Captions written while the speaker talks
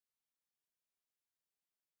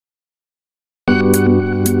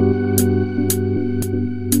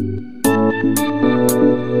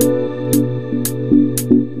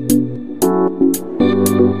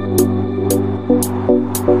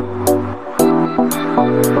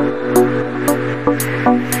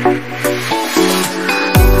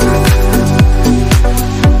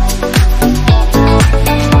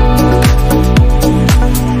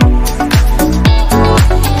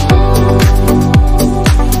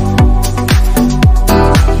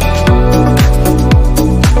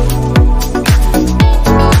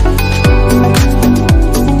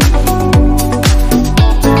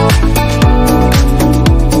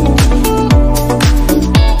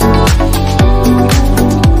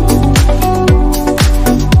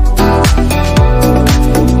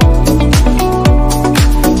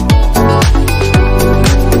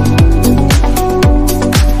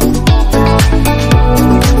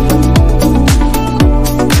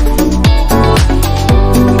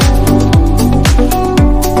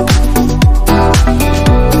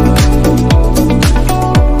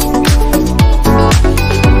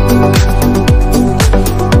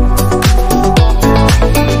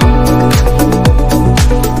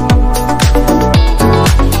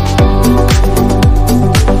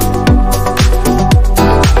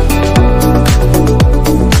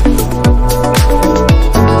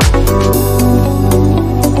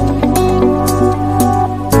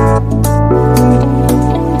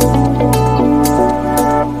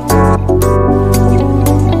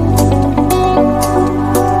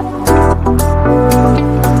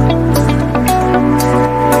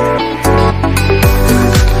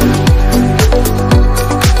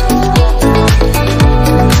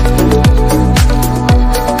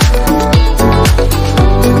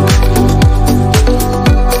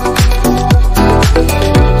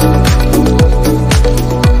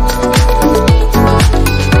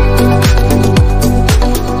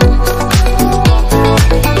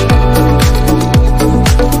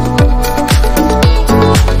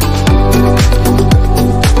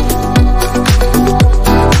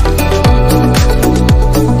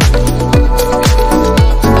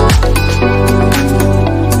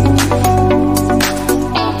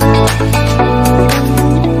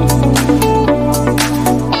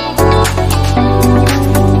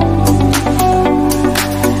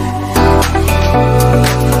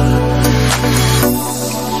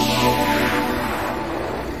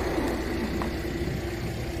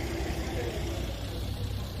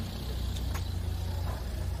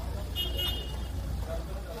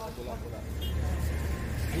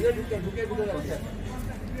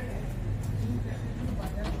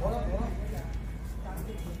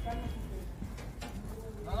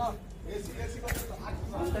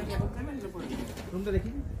রুমটা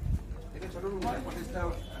দেখি, এটা ছোট রুম, কটেজটা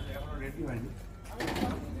এখনো রেডি হয়নি।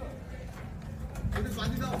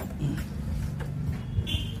 বাজি দাও।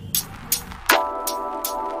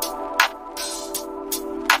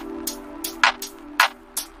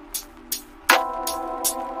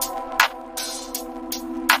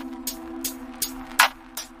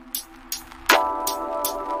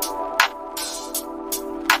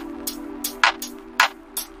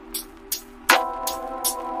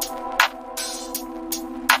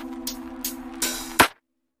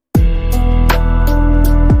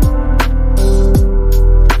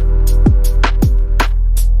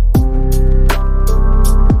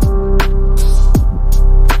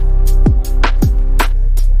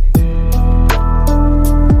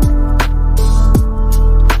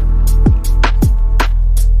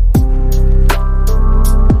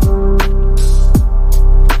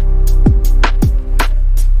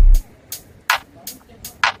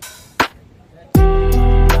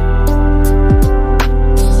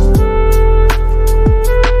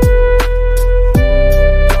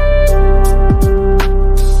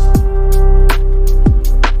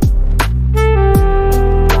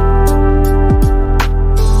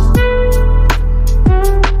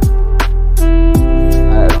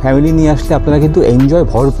 ফ্যামিলি নিয়ে আসলে আপনারা কিন্তু এনজয়,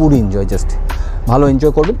 ভরপুর এনজয়, জাস্ট ভালো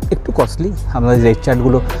এনজয় করবেন। একটু কস্টলি, আমরা যে রেট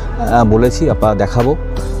চার্টগুলো বলেছি আপনারা দেখাবো,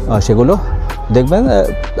 সেগুলো দেখবেন।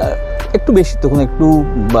 একটু বেশি, তখন একটু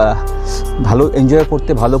ভালো এনজয়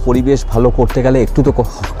করতে, ভালো পরিবেশ ভালো করতে গেলে একটু তো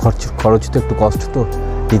খরচ তো, একটু কষ্ট তো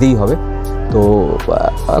দিতেই হবে। তো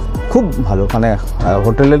খুব ভালো, মানে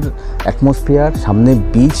হোটেলের অ্যাটমসফিয়ার, সামনে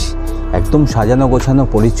বিচ, একদম সাজানো গোছানো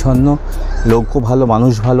পরিচ্ছন্ন, লোক খুব ভালো,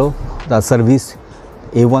 মানুষ ভালো, তার সার্ভিস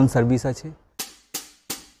A1 সার্ভিস আছে।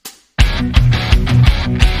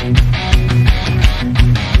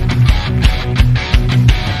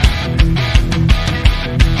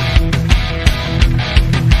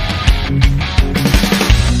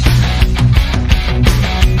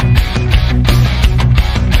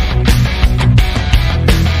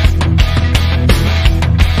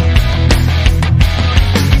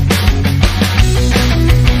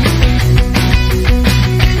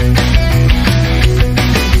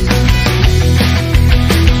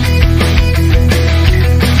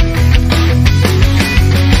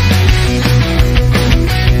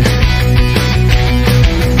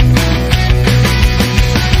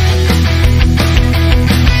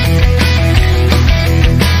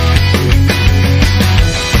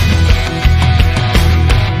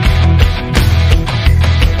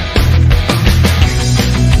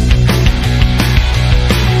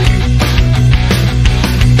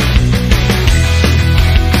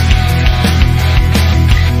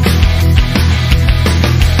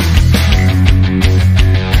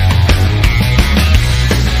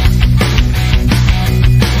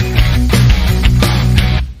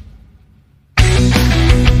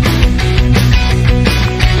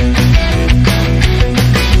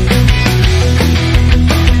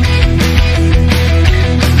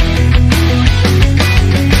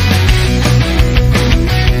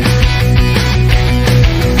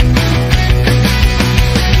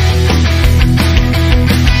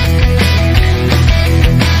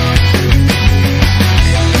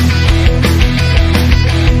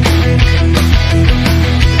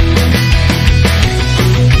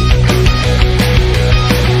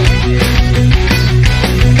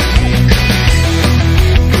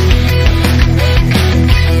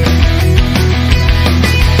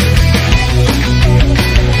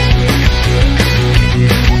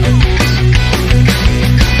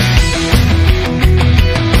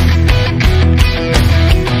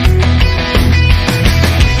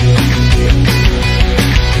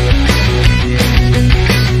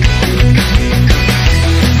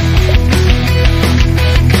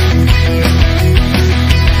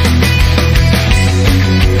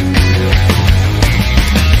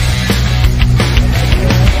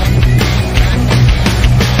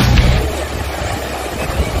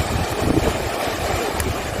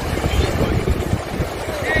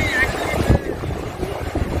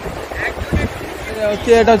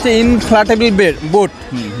 এটা হচ্ছে ইনফ্লাটেবল বোট,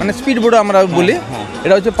 মানে স্পিড বোট আমরা বলি।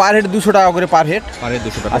 এটা হচ্ছে পার হেড 200 টাকা করে পার হেড। পার হেড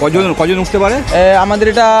 200 টাকা। কজন উঠতে পারে? আমাদের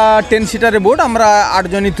এটা 10 সিটারের বোট, আমরা 8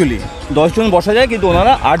 জনই তুলি। 10 জন বসা যায়, কিন্তু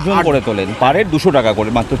ওনারা 8 জন করে তোলেন। পার হেড 200 টাকা করে,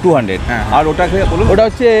 মাত্র 200। আর ওটাকে বলুন? ওটা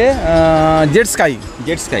হচ্ছে জেট স্কাই।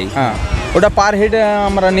 হ্যাঁ, ওটা পার হেড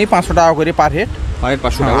আমরা নিই 500 টাকা করে পার হেড। পার হেড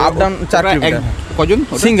 500 টাকা, আপ ডাউন 4 কিলোমিটার। কজন?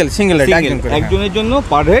 সিঙ্গেল একজনের জন্য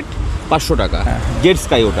পার হেড 500 টাকা। জেট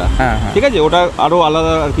স্কাই ওটা, ঠিক আছে। ওটা আরো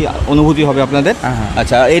আলাদা আর কি অনুভূতি হবে আপনাদের।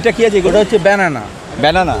 আচ্ছা, এটা কি আছে? ওটা হচ্ছে ব্যানানা।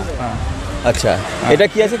 আচ্ছা, এটা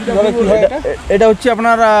কি আছে? কিভাবে কি হয় এটা? এটা হচ্ছে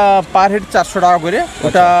আপনার পার হেড 400 টাকা করে।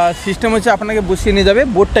 ওটা সিস্টেম হচ্ছে আপনাকে বসিয়ে নিয়ে যাবে,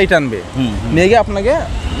 বোটটাই টানবে, নিয়ে গিয়ে আপনাকে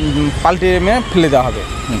পাল্টে ফেলে দেওয়া হবে।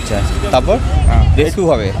 আচ্ছা, তারপর রেস্কিউ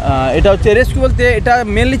হবে? এটা হচ্ছে রেস্কিউ বলতে এটা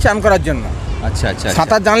মেনলি চান করার জন্য। আচ্ছা,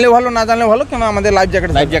 সাঁতার জানলেও ভালো, না জানলেও ভালো, কেন আমাদের লাইফ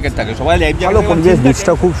জ্যাকেট থাকে, সবাই লাইফ জ্যাকেট। ভালো পরিবেশ,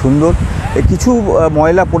 বিচটা খুব সুন্দর। কিছু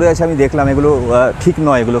ময়লা পড়ে আছে, আমি দেখলাম, এগুলো ঠিক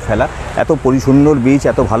নয় এগুলো ফেলা। এত সুন্দর বিচ,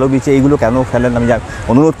 এত ভালো বিচে এইগুলো কেন ফেলেন? আমি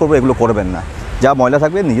অনুরোধ করবো এগুলো করবেন না। যা ময়লা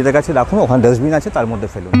থাকবে নিজেদের কাছে রাখুন, ওখানে ডাস্টবিন আছে, তার মধ্যে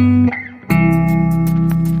ফেলুন।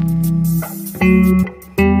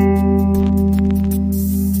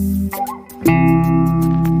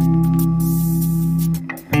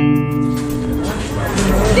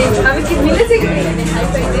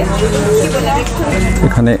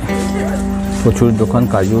 এখানে প্রচুর দোকান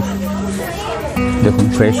কাজুর, দেখুন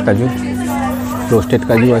ফ্রেশ কাজু, রোস্টেড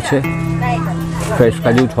কাজু আছে। ফ্রেশ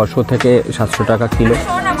কাজু 600 থেকে 700 টাকা কিলো,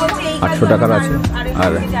 800 টাকার আছে।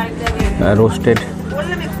 আর রোস্টেড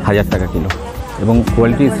 1000 টাকা কিলো, এবং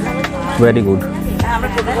কোয়ালিটি ইজ ভেরি গুড।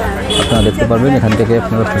 আপনারা দেখতে পারবেন, এখান থেকে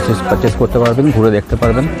আপনারা পারচেস করতে পারবেন, ঘুরে দেখতে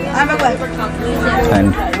পারবেন। অ্যান্ড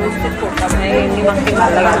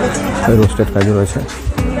রোস্টেড কাজু রয়েছে।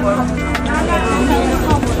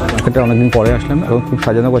 মার্কেটে অনেকদিন পরে আসলাম, এবং খুব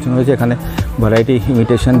সাজানো গোছানো হয়েছে। এখানে ভ্যারাইটি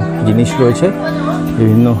ইমিটেশন জিনিস রয়েছে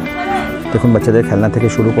বিভিন্ন। দেখুন, বাচ্চাদের খেলনা থেকে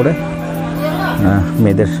শুরু করে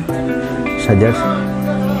মেয়েদের সাজার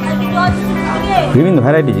বিভিন্ন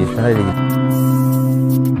ভ্যারাইটি জিনিস।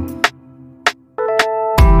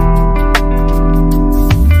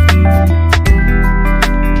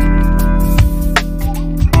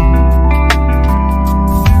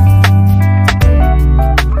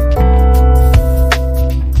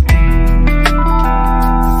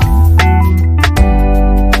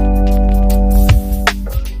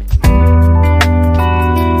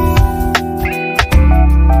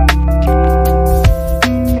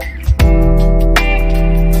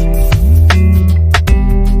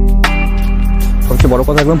 বড়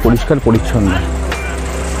কথা, একদম পরিষ্কার পরিচ্ছন্ন।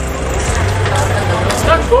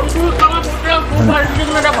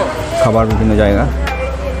 খাবার বিভিন্ন জায়গা।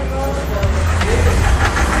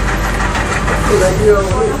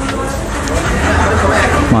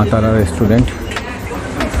 মা তারা রেস্টুরেন্ট।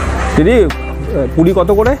 দিদি, পুরি কত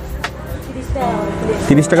করে?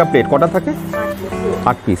 30 টাকা প্লেট। কটা থাকে?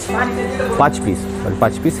 8 পিস,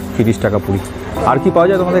 5 পিস, 30 টাকা পুরি। আর কি পাওয়া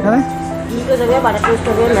যায় তোমাদের এখানে?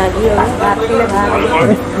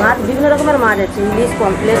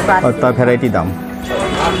 তার ভ্যারাইটি দাম,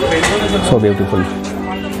 সো বিউটিফুল,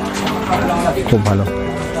 খুব ভালো।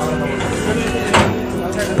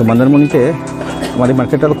 তো মন্দারমণিতে আমার এই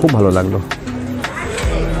মার্কেটটা তো খুব ভালো লাগলো।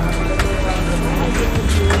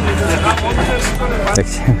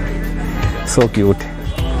 দেখছেন, সো কিউট।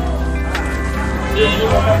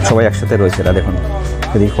 সবাই একসাথে রয়েছে। এরা দেখুন,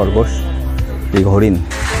 এদিকে খরগোশ, এই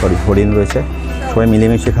হরিণ রয়েছে, সবাই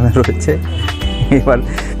মিলেমিশে এখানে রয়েছে। এবার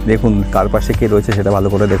দেখুন কার পাশে কে রয়েছে সেটা ভালো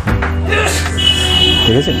করে দেখুন,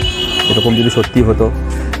 ঠিক আছে? এরকম যদি সত্যি হতো,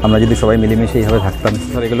 আমরা যদি সবাই মিলেমিশে এইভাবে থাকতাম।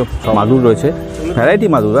 আর এগুলো মাদুর রয়েছে, ভ্যারাইটি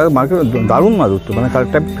মাদুর, আর মার্কেট দারুণ মাদুর। তো মানে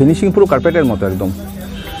ফিনিশিং পুরো কার্পেটের মতো একদম।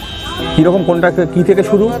 কীরকম, কোনটা কী থেকে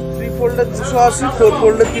শুরু? 3 ফোল্ডের 280, 4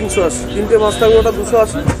 ফোল্ডের 380, 3টে মাছ থাকবে ওটা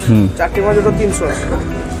 280, 4টে মাছ ওটা 380।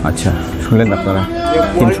 আচ্ছা, শুনলেন আপনারা?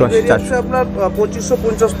 380, 400, আপনার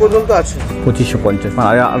 2550 পর্যন্ত আছে। 2550,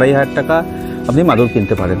 2500 টাকা আপনি মাদুর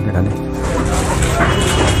কিনতে পারেন এখানে।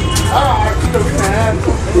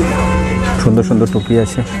 সুন্দর সুন্দর টুপি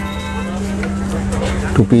আছে।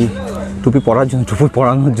 টুপি পরার জন্য, টুপি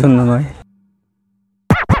পরানোর জন্য নয়।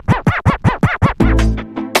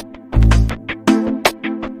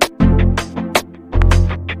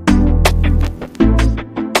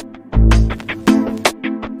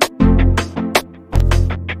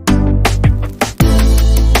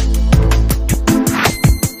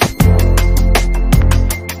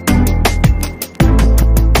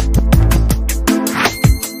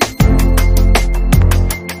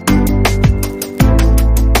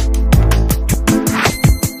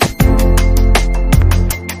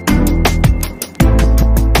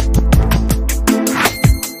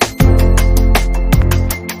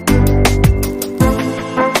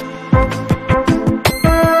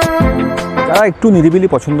 যারা একটু নিরিবিলি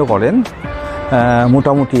পছন্দ করেন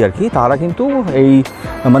মোটামুটি আর কি, তারা কিন্তু এই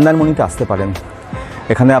মন্দারমণিতে আসতে পারেন।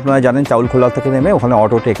 এখানে আপনারা জানেন চাউলখোলা থেকে নেমে ওখানে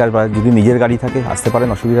অটো টেকার বা যদি নিজের গাড়ি থাকে আসতে পারেন,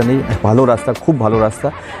 অসুবিধা নেই। ভালো রাস্তা, খুব ভালো রাস্তা।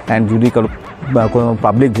 অ্যান্ড যদি কোনো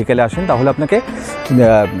পাবলিক ভেহিকেলে আসেন তাহলে আপনাকে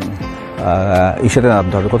ইসেতে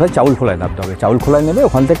নামতে হবে, কোথায়, চাউলখোলায় নামতে হবে। চাউলখোলায় নেমে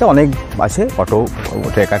ওখান থেকে অনেক আছে, অটো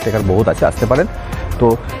টেকার বহুত আছে, আসতে পারেন। তো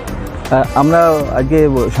আমরা আজকে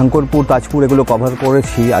শঙ্করপুর, তাজপুর এগুলো কভার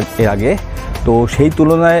করেছি এর আগে, তো সেই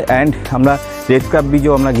তুলনায় অ্যান্ড আমরা রেড ক্রাব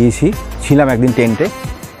বিচেও আমরা ছিলাম একদিন টেন্টে,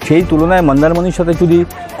 সেই তুলনায় মন্দারমণির সাথে যদি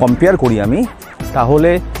কম্পেয়ার করি আমি, তাহলে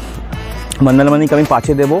মন্দারমণিকে আমি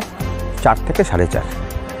 5-এ দেবো 4 থেকে 4.5,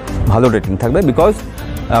 ভালো রেটিং থাকবে। বিকজ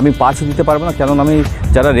আমি 5 দিতে পারবো না, কারণ আমি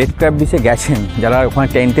যারা রেড ক্র্যাব বিচে গেছেন, যারা ওখানে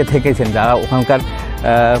টেন্টে থেকেছেন, যারা ওখানকার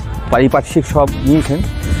পারিপার্শ্বিক সব নিয়েছেন,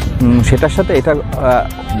 সেটার সাথে এটা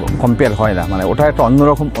কম্পেয়ার হয় না। মানে ওটা একটা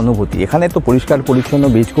অন্যরকম অনুভূতি। এখানে তো পরিষ্কার পরিচ্ছন্ন,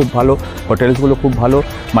 বিচ খুব ভালো, হোটেলসগুলো খুব ভালো,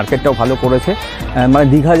 মার্কেটটাও ভালো করেছে। মানে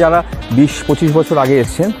দীঘা যারা 20-25 বছর আগে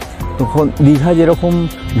এসছেন, তখন দীঘা যেরকম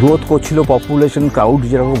গ্রোথ করছিল, পপুলেশন ক্রাউড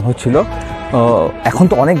যেরকম হচ্ছিল, এখন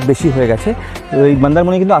তো অনেক বেশি হয়ে গেছে। এই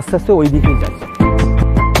মন্দারমণি কিন্তু আস্তে আস্তে ওই দিকেই যাচ্ছে।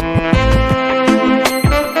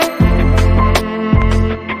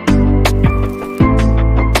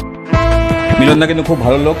 মিলনদা কিন্তু খুব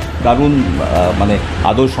ভালো লোক, দারুণ মানে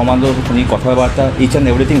আদর সমাদর, উনি কথাবার্তা, ইচ অ্যান্ড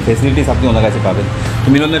এভরিথিং ফেসিলিটিস আপনি ওনার কাছে পাবেন। তো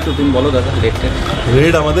মিলনদা একটু তুমি বলো দাদা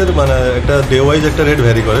রেট আমাদের মানে একটা ডে ওয়াইজ একটা রেট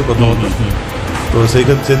ভ্যারি করে প্রথমত। তো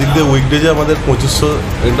সেদিক দিয়ে উইকডেজে আমাদের 2500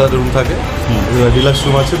 একটা রুম থাকে, ডিলাক্স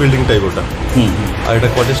রুম আছে বিল্ডিং টাইপ ওটা, আর একটা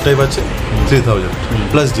কটেজ টাইপ আছে 3000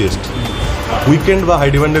 প্লাস জিএসটি। উইকেন্ড বা হাই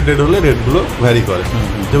ডিমান্ডেড রেট হলে রেটগুলো ভ্যারি করে।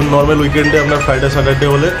 যেমন নর্মাল উইকেন্ডে আপনার ফ্রাইডে স্যাটারডে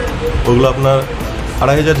হলে ওগুলো আপনার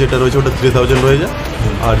 2500 যেটা রয়েছে ওটা 3000 রয়ে যায়,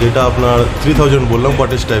 আর যেটা আপনার 3000 বললাম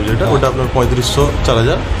কটেজ টাইপ যেটা, ওটা আপনার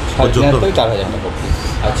 3500-4000 পর্যন্ত।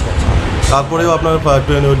 আচ্ছা। তারপরেও আপনার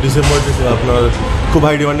ডিসেম্বর আপনার খুব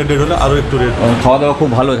হাই ডিমান্ডেড রেট হলে আরও একটু রেট। খাওয়া দাওয়া খুব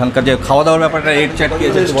ভালো এখানকার, যে খাওয়া দাওয়ার ব্যাপারটা রেট চ্যাট কি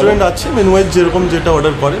আছে? রেস্টুরেন্ট আছে, মেনু ওয়াইজ যেরকম যেটা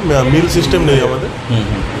অর্ডার করে, মিল সিস্টেম নেই আমাদের,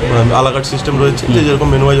 আলাকাট সিস্টেম রয়েছে, যে যেরকম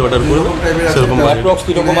মেনু ওয়াইজ অর্ডার করবে সেরকম। অ্যাপ্রক্স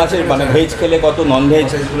কীরকম আছে, মানে ভেজ খেলে কত, নন ভেজ,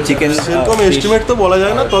 চিকেন, সেরকম এস্টিমেট তো বলা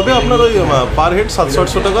যায় না, তবে আপনার ওই পার হেড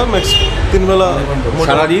 700-800 টাকা ম্যাক্স, 3 বেলা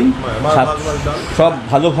সারাদিন সব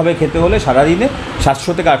ভালোভাবে খেতে হলে সারাদিনে 700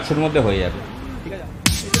 থেকে 800-র মধ্যে হয়ে যাবে।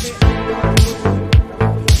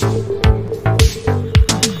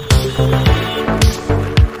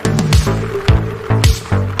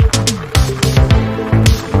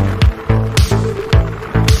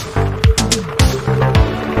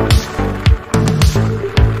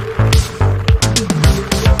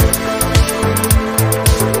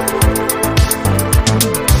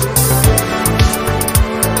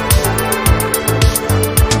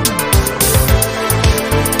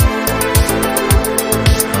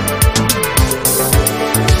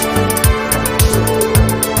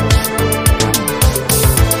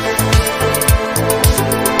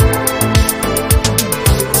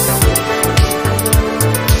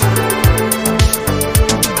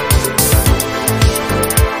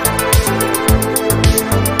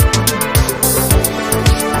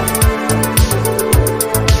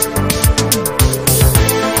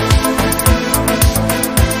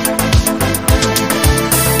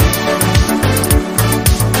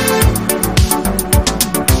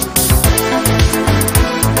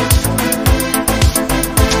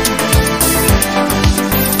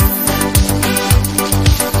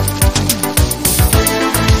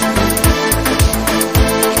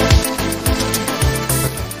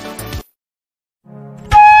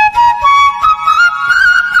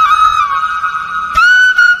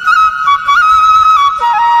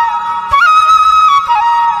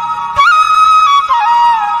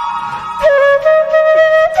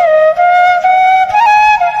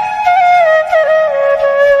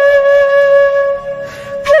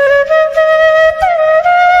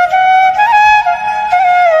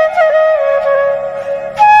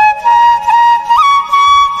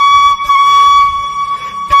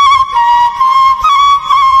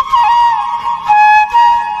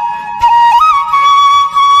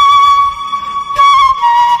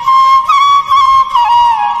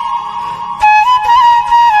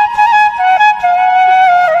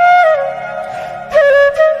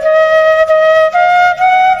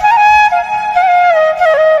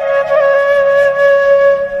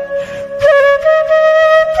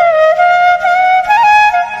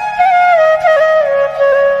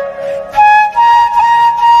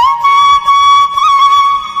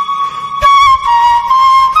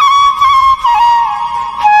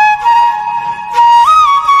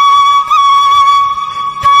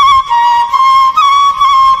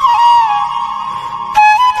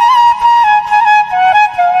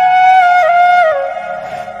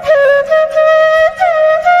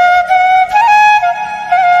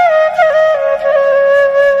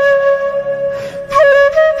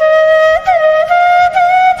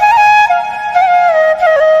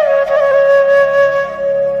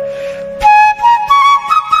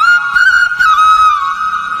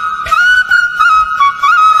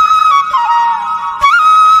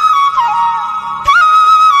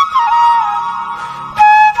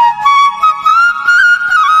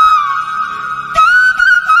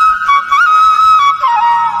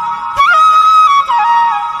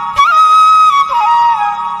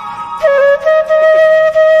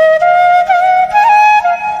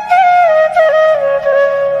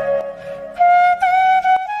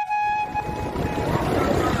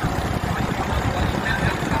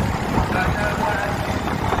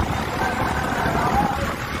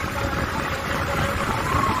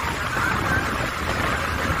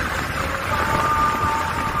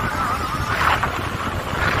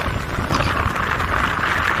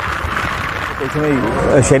 পেছনেই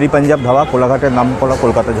শেরি পাঞ্জাব ধাবা, কোলাঘাটের নাম করা,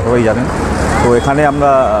 কলকাতা সবাই জানেন। তো এখানে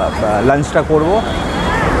আমরা লাঞ্চটা করব।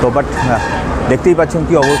 তো বাট দেখতেই পাচ্ছেন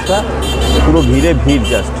কী অবস্থা, পুরো ভিড়ে ভিড়,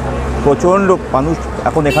 জাস্ট প্রচণ্ড মানুষ।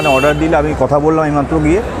 এখন এখানে অর্ডার দিলে, আমি কথা বললাম এইমাত্র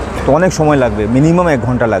গিয়ে, তো অনেক সময় লাগবে, মিনিমাম 1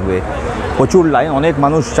 ঘন্টা লাগবে। প্রচুর লাইন, অনেক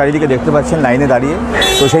মানুষ চারিদিকে দেখতে পাচ্ছেন লাইনে দাঁড়িয়ে।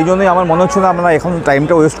 তো সেই জন্যই আমার মনে হচ্ছে না আমরা এখন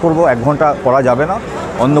টাইমটা ওয়েস্ট করব, 1 ঘন্টা করা যাবে না,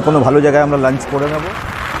 অন্য কোনো ভালো জায়গায় আমরা লাঞ্চ করে নেব।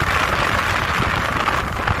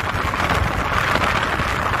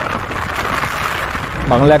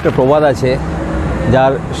 বাংলা একটা প্রবাদ আছে,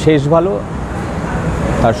 যার শেষ ভালো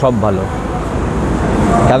তার সব ভালো।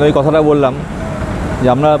 কেন এই কথাটা বললাম, যে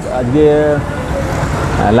আমরা আজকে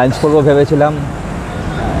লাঞ্চ করবো ভেবেছিলাম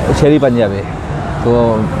শেরি পাঞ্জাবে, তো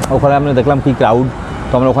ওখানে আমরা দেখলাম কি ক্রাউড,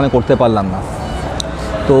 তো আমরা ওখানে করতে পারলাম না।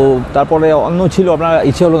 তো তারপরে অন্য ছিল, আপনার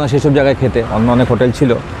ইচ্ছে হলো না সেসব জায়গায় খেতে, অন্য অনেক হোটেল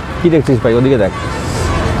ছিল। কী দেখছিস ভাই, ওদিকে দেখ।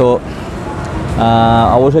 তো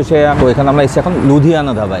অবশেষে তো এখানে আমরা এসেছি এখন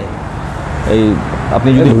লুধিয়ানা ধাবায়। এই আপনি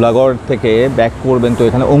যদি ধুলাগড় থেকে ব্যাক করবেন, তো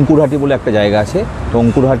এখানে অঙ্কুরহাটি বলে একটা জায়গা আছে। তো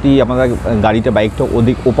অঙ্কুরহাটি আমরা গাড়িটা, বাইকটা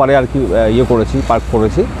ওপারে আর কি ইয়ে করেছি, পার্ক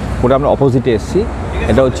করেছি, ওটা আমরা অপোজিটে এসেছি।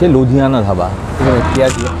 এটা হচ্ছে লুধিয়ানা ধাবা।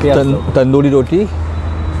 তন্দুরি রুটি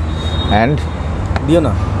অ্যান্ড দিও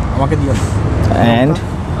না, আমাকে দিও না, অ্যান্ড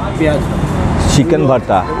পেঁয়াজ, চিকেন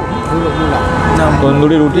ভর্তা।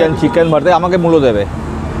 তন্দুরি রুটি অ্যান্ড চিকেন ভর্তা, আমাকে মূলো দেবে,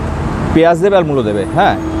 পেঁয়াজ দেবে আর মূলো দেবে।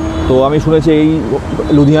 হ্যাঁ, তো আমি শুনেছি এই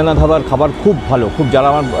লুধিয়ানা ধাবার খাবার খুব ভালো, খুব। যারা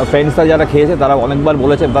আমার ফ্রেন্ডসরা যারা খেয়েছে তারা অনেকবার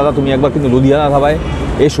বলেছে, দাদা তুমি একবার কিন্তু লুধিয়ানা ধাবায়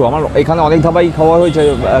এসো। আমার এখানে অনেক ধাবাই খাওয়া হয়েছে,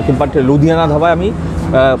 বাট লুধিয়ানা ধাবায় আমি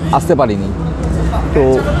আসতে পারিনি। তো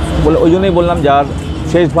ওই জন্যই বললাম, যার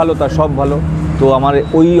শেষ ভালো তার সব ভালো। তো আমার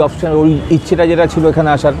ওই অপশান, ওই ইচ্ছেটা যেটা ছিল এখানে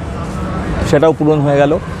আসার, সেটাও পূরণ হয়ে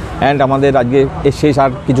গেল। অ্যান্ড আমাদের আজকে শেষ,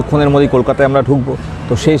 আর কিছুক্ষণের মধ্যেই কলকাতায় আমরা ঢুকবো।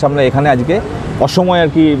 তো শেষ, আমরা এখানে আজকে অসময় আর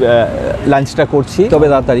কি লাঞ্চটা করছি, তবে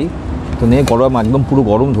তাড়াতাড়ি। তো নিয়ে গরম, একদম পুরো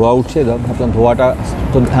গরম ধোয়া উঠছে, ভাবলাম ধোয়াটা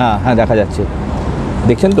তো হ্যাঁ হ্যাঁ দেখা যাচ্ছে,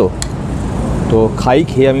 দেখছেন তো। তো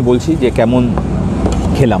খেয়ে আমি বলছি যে কেমন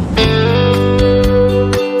খেলাম।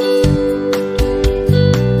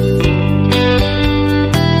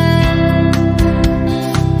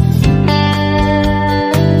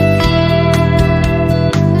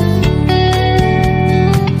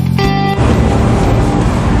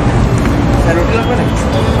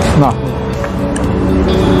 না,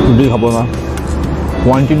 রুটি খাবো না,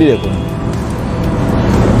 কোয়ান্টিটি দেখুন,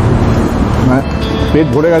 পেট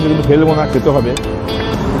ভরে গেছে কিন্তু ফেলবো না, খেতে হবে।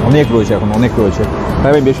 অনেক রয়েছে, এখন অনেক রয়েছে, তাই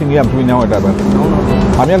আমি বেশি নিলাম, তুমি নাও এটা। আবার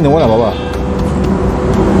আমি আর নেবো না বাবা,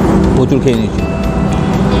 প্রচুর খেয়ে নিয়েছি।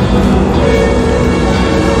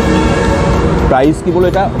 প্রাইস কি বলো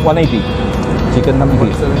এটা? 180। চিকেন দাম কি?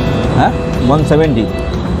 হ্যাঁ 170।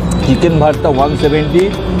 চিকেন ভাতটা 170।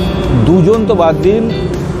 দুজন তো বাদ দিন,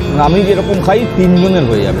 আমি যেরকম খাই 3 জনের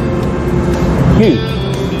হয়ে যাবে। কি